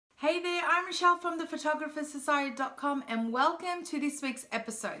I'm Rochelle from thephotographersociety.com and welcome to this week's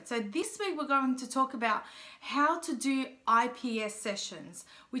episode. So this week we're going to talk about how to do IPS sessions,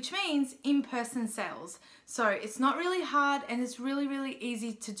 which means in-person sales. So it's not really hard and it's really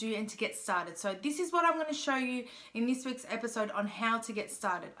easy to do and to get started. So this is what I'm going to show you in this week's episode on how to get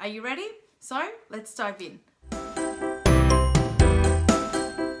started. Are you ready? So let's dive in.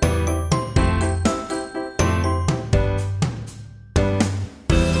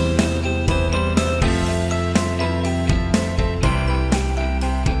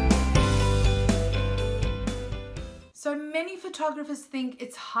 So many photographers think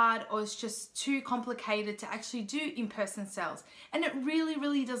it's hard or it's just too complicated to actually do in-person sales, and it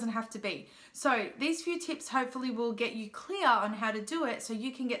really doesn't have to be. So these few tips hopefully will get you clear on how to do it so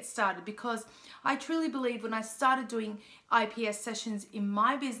you can get started, because I truly believe when I started doing IPS sessions in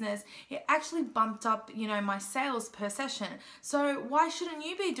my business, it actually bumped up, my sales per session. So why shouldn't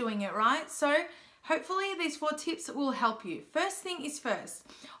you be doing it, right? So hopefully these 4 tips will help you. First thing is first,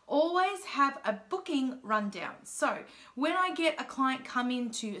 always have a booking rundown. So when I get a client come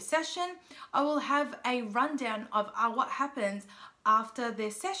into a session, I will have a rundown of what happens after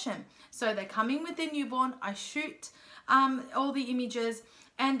their session. So they come in with their newborn, I shoot all the images,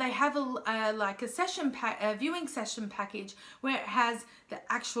 and they have a viewing session package where it has the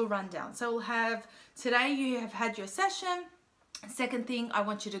actual rundown. So we'll have, today you have had your session. Second thing, I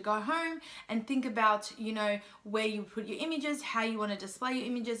want you to go home and think about, where you put your images, how you want to display your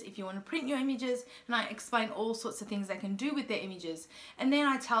images, if you want to print your images, and I explain all sorts of things they can do with their images. And then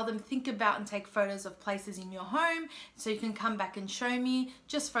I tell them, think about and take photos of places in your home, so you can come back and show me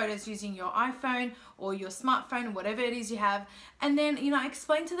just photos using your iPhone or your smartphone or whatever it is you have. And then, I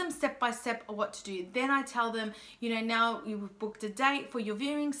explain to them step by step what to do. Then I tell them, now you've booked a date for your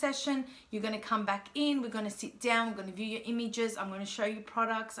viewing session, you're going to come back in, we're going to sit down, we're going to view your images, I'm going to show you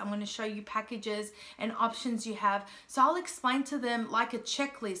products, I'm going to show you packages and options you have. So I'll explain to them like a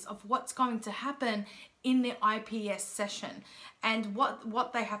checklist of what's going to happen in the IPS session and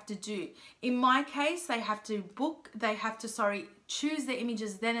what they have to do. In my case, they have to choose their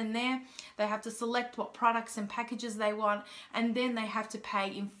images then and there. They have to select what products and packages they want, and then they have to pay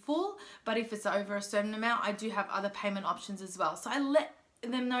in full. But if it's over a certain amount, I do have other payment options as well. So I let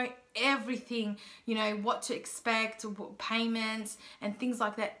them know everything, what to expect, payments and things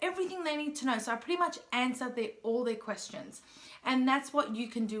like that, everything they need to know. So I pretty much answer all their questions, and that's what you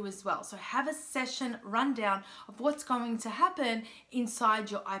can do as well. So have a session rundown of what's going to happen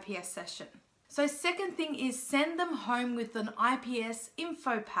inside your IPS session. So second thing is send them home with an IPS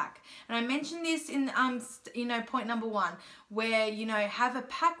info pack. And I mentioned this in point number 1, where have a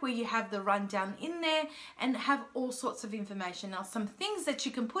pack where you have the rundown in there and have all sorts of information. Now some things that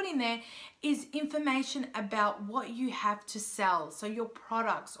you can put in there is information about what you have to sell, so your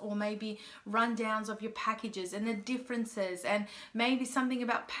products, or maybe rundowns of your packages and the differences, and maybe something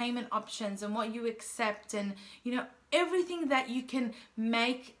about payment options and what you accept, and everything that you can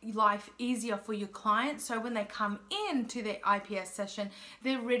make life easier for your clients. So when they come into their IPS session,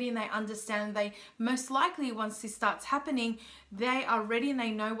 they're ready and they understand. They most likely, once this starts happening, they are ready and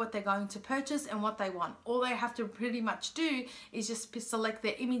they know what they're going to purchase and what they want. All they have to pretty much do is just select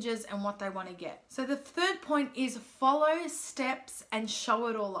their images and what they want to get. So the third point is follow steps and show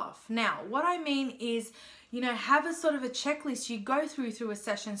it all off. Now, what I mean is, have a sort of a checklist you go through a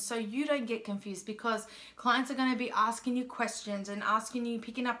session so you don't get confused, because clients are going to be asking you questions and asking you,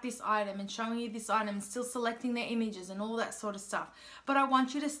 picking up this item and showing you this item and still selecting their images and all that sort of stuff. But I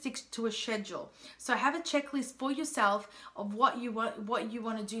want you to stick to a schedule. So have a checklist for yourself of what you want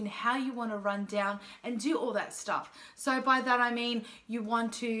to do and how you want to run down and do all that stuff. So by that I mean you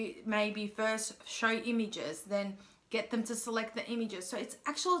want to maybe first show images, then get them to select the images. So it's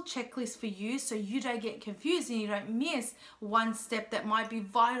actual checklist for you, so you don't get confused and you don't miss one step that might be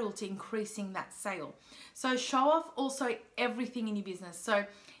vital to increasing that sale. So show off also everything in your business. So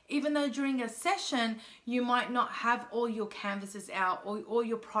even though during a session you might not have all your canvases out or all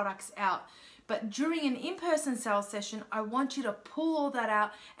your products out, but during an in-person sales session, I want you to pull all that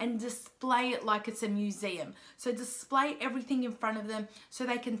out and display it like it's a museum. So display everything in front of them so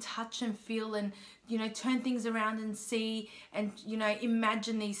they can touch and feel and, turn things around and see and,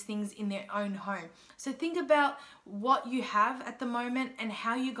 imagine these things in their own home. So think about what you have at the moment and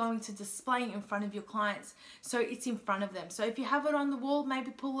how you're going to display it in front of your clients so it's in front of them. So if you have it on the wall,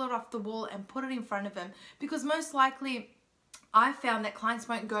 maybe pull it off the wall and put it in front of them, because most likely I found that clients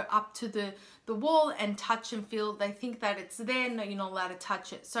won't go up to the wall and touch and feel. They think that it's there. No, you're not allowed to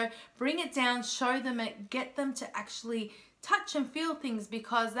touch it. So bring it down, show them it, get them to actually touch and feel things,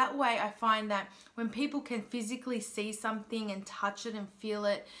 because that way I find that when people can physically see something and touch it and feel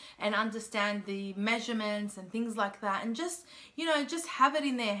it and understand the measurements and things like that, and just, you know, just have it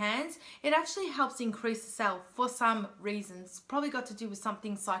in their hands, it actually helps increase the sale for some reasons. Probably got to do with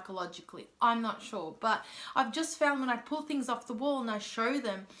something psychologically, I'm not sure, but I've just found when I pull things off the wall and I show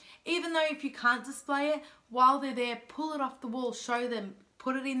them, even though if you can't display it, while they're there, pull it off the wall, show them,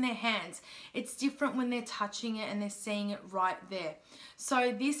 put it in their hands. It's different when they're touching it and they're seeing it right there.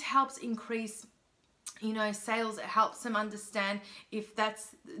 So this helps increase, you know, sales. It helps them understand if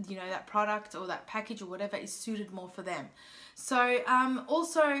that's, you know, that product or that package or whatever is suited more for them. So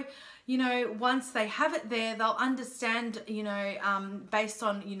also, you know, once they have it there, they'll understand, you know, based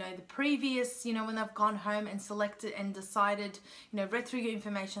on, you know, the previous, you know, when they've gone home and selected and decided, you know, read through your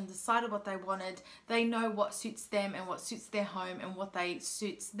information, decided what they wanted, they know what suits them and what suits their home and what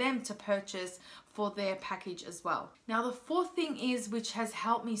suits them to purchase for their package as well. Now, the fourth thing is, which has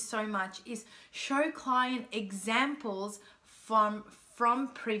helped me so much, is show client examples from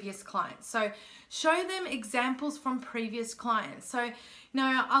previous clients. So show them examples from previous clients. So,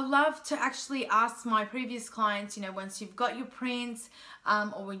 now, I love to actually ask my previous clients, you know, once you've got your prints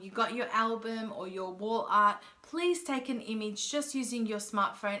or when you got your album or your wall art, please take an image just using your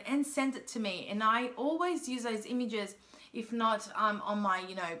smartphone and send it to me. And I always use those images, if not on my,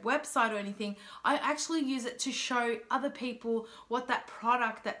 you know, website or anything. I actually use it to show other people what that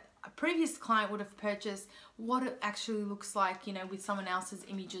product that a previous client would have purchased, what it actually looks like, you know, with someone else's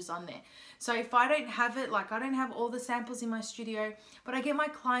images on there. So if I don't have it, like I don't have all the samples in my studio, but I get my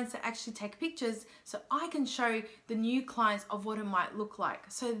clients to actually take pictures so I can show the new clients of what it might look like.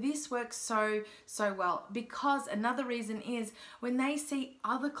 So this works so well, because another reason is when they see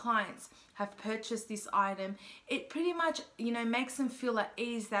other clients have purchased this item, it pretty much, you know, makes them feel at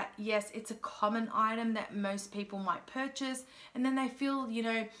ease that yes, it's a common item that most people might purchase, and then they feel, you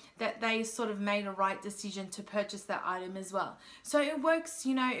know, that they sort of made a right decision to purchase that item as well. So it works,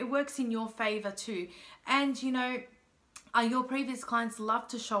 you know, it works in your favor too. And you know, your previous clients love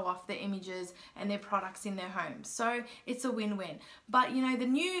to show off their images and their products in their homes, so it's a win-win. But you know, the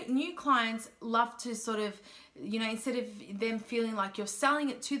new clients love to sort of, you know, instead of them feeling like you're selling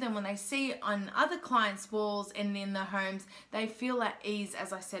it to them, when they see it on other clients' walls and in their homes, they feel at ease,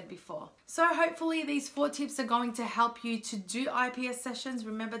 as I said before. So hopefully these 4 tips are going to help you to do IPS sessions.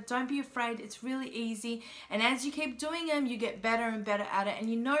 Remember, don't be afraid, it's really easy, and as you keep doing them, you get better and better at it, and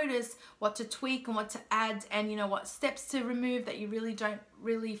you notice what to tweak and what to add, and you know what steps to remove that you really don't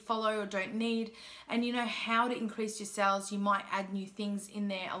follow or don't need, and you know how to increase your sales. You might add new things in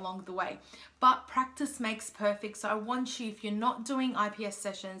there along the way, but practice makes perfect. So I want you, if you're not doing IPS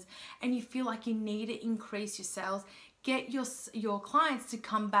sessions and you feel like you need to increase your sales, get your clients to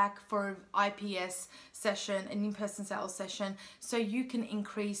come back for an IPS session, an in-person sales session, so you can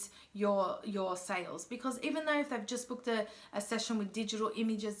increase your sales. Because even though if they've just booked a session with digital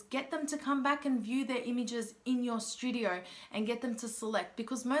images, get them to come back and view their images in your studio and get them to select,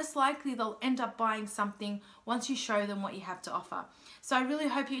 because most likely they'll end up buying something once you show them what you have to offer. So I really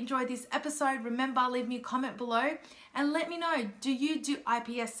hope you enjoyed this episode. Remember, leave me a comment below and let me know, do you do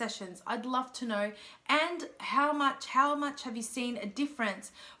IPS sessions? I'd love to know. And how much have you seen a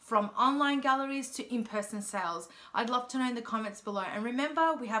difference from online galleries to in-person sales? I'd love to know in the comments below. And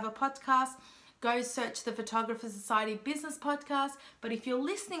remember, we have a podcast. Go search the Photographer Society Business Podcast. But if you're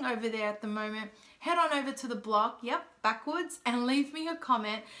listening over there at the moment, head on over to the blog, yep, backwards, and leave me a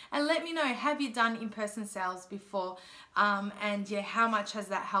comment and let me know, have you done in-person sales before? And yeah, how much has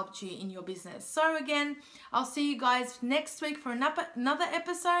that helped you in your business? So again, I'll see you guys next week for another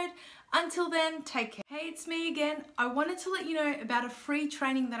episode. Until then, take care. Hey, it's me again. I wanted to let you know about a free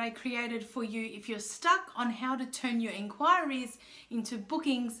training that I created for you if you're stuck on how to turn your inquiries into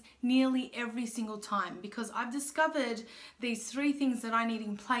bookings nearly every single time, because I've discovered these 3 things that I need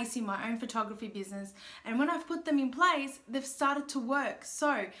in place in my own photography business, and when I've put them in place, they've started to work.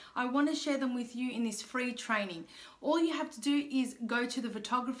 So I want to share them with you in this free training. All you have to do is go to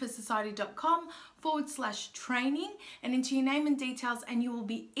thephotographersociety.com/training and enter your name and details, and you will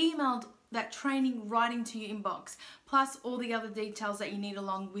be emailed that training right into your inbox, plus all the other details that you need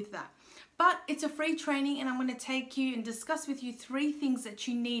along with that. But it's a free training, and I'm going to take you and discuss with you 3 things that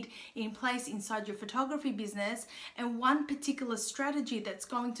you need in place inside your photography business, and 1 particular strategy that's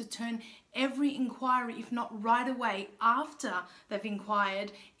going to turn every inquiry, if not right away after they've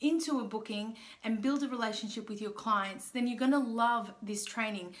inquired, into a booking and build a relationship with your clients, then you're going to love this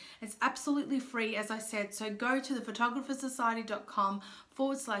training. It's absolutely free, as I said, so go to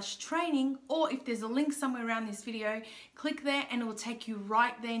thephotographersociety.com/training, or if there's a link somewhere around this video, click there and it will take you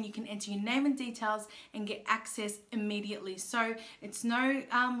right there, and you can enter your name and details and get access immediately. So it's no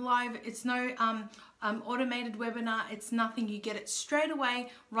automated webinar, it's nothing. You get it straight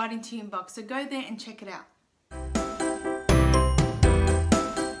away right into your inbox. So go there and check it out.